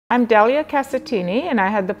I'm Delia Casatini, and I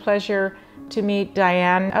had the pleasure to meet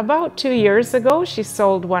Diane about 2 years ago. She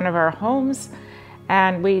sold one of our homes,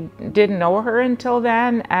 and we didn't know her until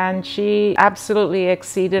then, and she absolutely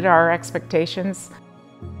exceeded our expectations.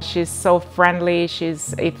 She's so friendly,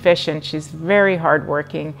 she's efficient, she's very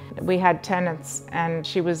hardworking. We had tenants, and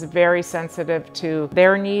she was very sensitive to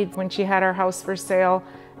their needs when she had our house for sale.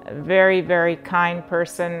 A very, very kind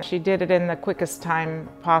person. She did it in the quickest time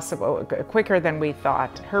possible, quicker than we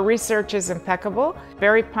thought. Her research is impeccable,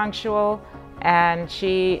 very punctual, and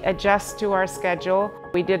she adjusts to our schedule.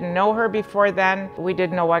 We didn't know her before then. We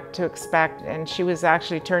didn't know what to expect, and she was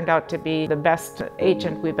actually turned out to be the best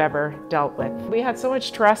agent we've ever dealt with. We had so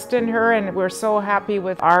much trust in her, and we're so happy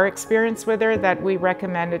with our experience with her that we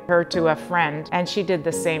recommended her to a friend, and she did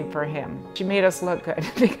the same for him. She made us look good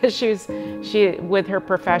because she with her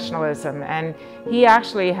professionalism, and he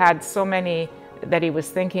actually had so many that he was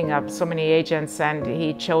thinking of, so many agents, and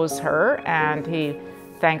he chose her, and he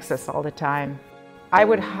thanks us all the time. I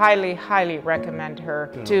would highly, highly recommend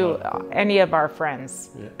her to any of our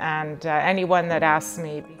friends and anyone that asks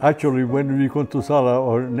me. Actually, when we go to sell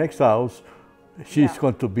our next house, she's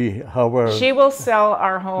going to be our... She will sell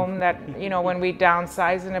our home that, you know, when we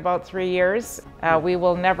downsize in about 3 years. We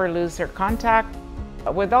will never lose her contact.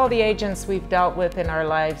 With all the agents we've dealt with in our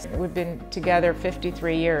lives, we've been together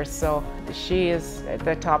 53 years, so she is at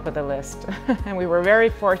the top of the list. And we were very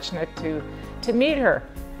fortunate to meet her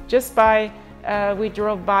just by, we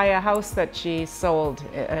drove by a house that she sold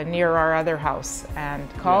near our other house and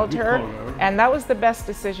called her, and that was the best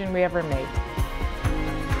decision we ever made.